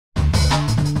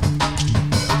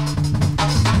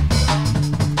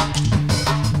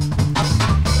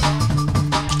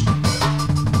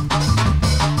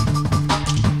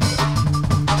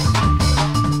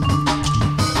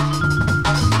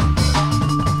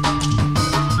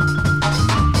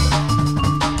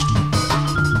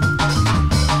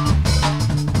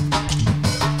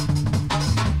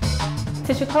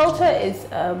culture is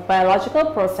a biological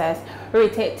process where we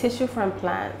take tissue from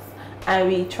plants and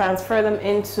we transfer them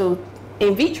into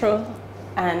in vitro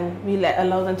and we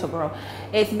allow them to grow.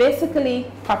 It's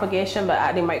basically propagation, but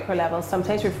at the micro level,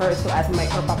 sometimes referred to as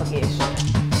micropropagation.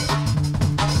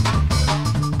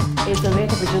 It's a way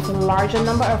to produce a larger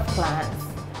number of plants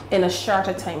in a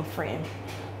shorter time frame.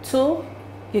 2,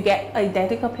 you get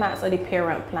identical plants or the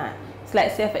parent plant. So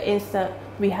let's say, for instance,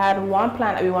 we had one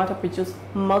plant that we want to produce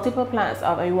multiple plants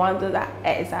of, and we want that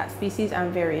exact species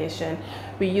and variation.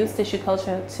 We use tissue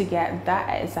culture to get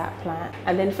that exact plant.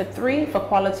 And then for 3, for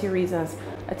quality reasons,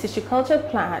 a tissue cultured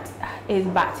plant is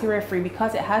bacteria free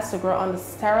because it has to grow under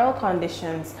sterile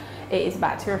conditions. It is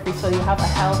bacteria free, so you have a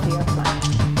healthier plant.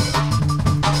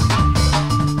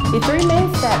 The 3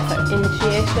 main steps are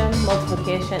initiation,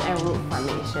 multiplication, and root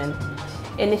formation.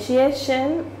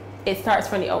 Initiation, it starts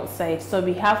from the outside. So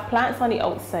we have plants on the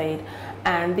outside,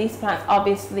 and these plants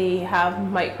obviously have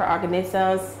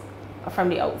microorganisms from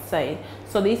the outside.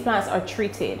 So these plants are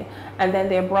treated, and then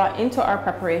they're brought into our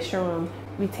preparation room.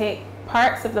 We take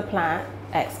parts of the plant,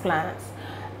 explants,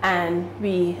 and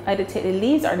we either take the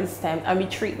leaves or the stems, and we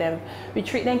treat them. We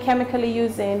treat them chemically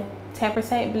using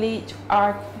 10% bleach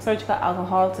or surgical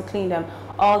alcohol to clean them,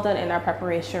 all done in our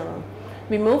preparation room.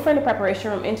 We move from the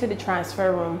preparation room into the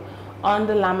transfer room on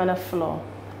the laminar flow.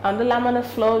 On the laminar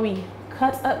flow, we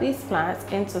cut up these plants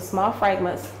into small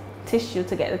fragments, tissue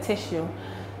to get the tissue,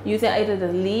 using either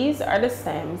the leaves or the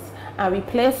stems, and we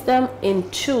place them in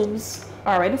tubes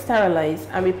already sterilized,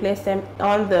 and we place them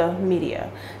on the media.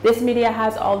 This media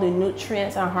has all the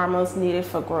nutrients and hormones needed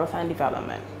for growth and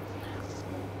development.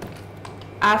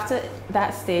 After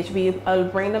that stage, I'll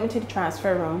bring them into the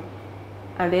transfer room,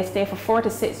 and they stay for 4 to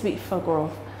 6 weeks for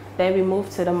growth. Then we move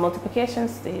to the multiplication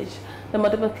stage. The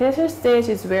multiplication stage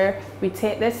is where we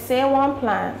take this same one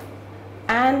plant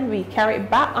and we carry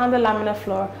it back on the laminar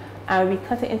floor and we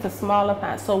cut it into smaller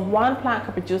plants. So one plant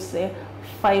could produce, say,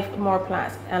 5 more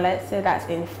plants, and let's say that's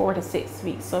in 4 to 6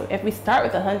 weeks. So if we start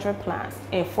with 100 plants,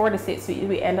 in 4 to 6 weeks,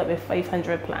 we end up with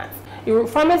 500 plants. The root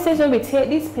formation, we take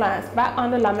these plants back on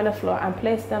the laminar floor and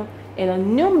place them in a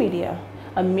new media,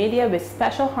 a media with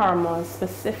special hormones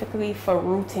specifically for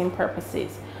rooting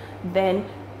purposes. Then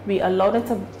we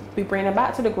bring them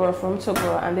back to the growth room to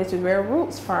grow, and this is where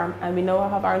roots form, and we now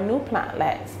have our new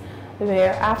plantlets.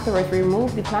 Where afterwards we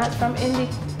remove the plants from in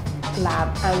the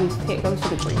lab and we take them to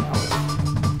the greenhouse.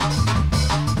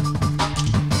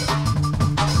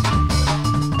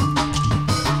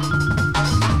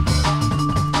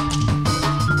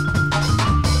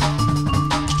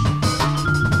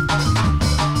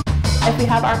 If we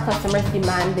have our customers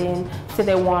demanding, say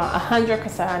they want 100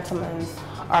 chrysanthemums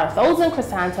or 1,000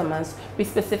 chrysanthemums, we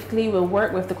specifically will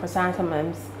work with the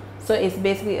chrysanthemums. So it's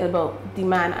basically about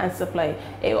demand and supply.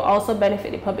 It will also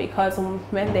benefit the public because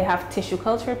when they have tissue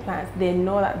cultured plants, they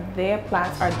know that their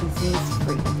plants are disease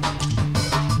free.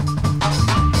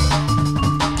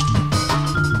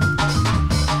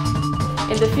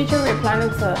 In the future, we're planning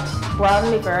to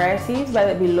broaden the varieties,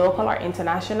 whether it be local or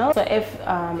international. So if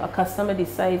a customer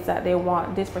decides that they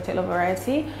want this particular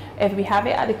variety, if we have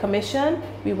it at the commission,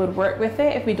 we would work with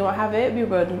it. If we don't have it, we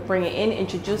would bring it in,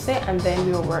 introduce it, and then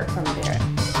we will work from there.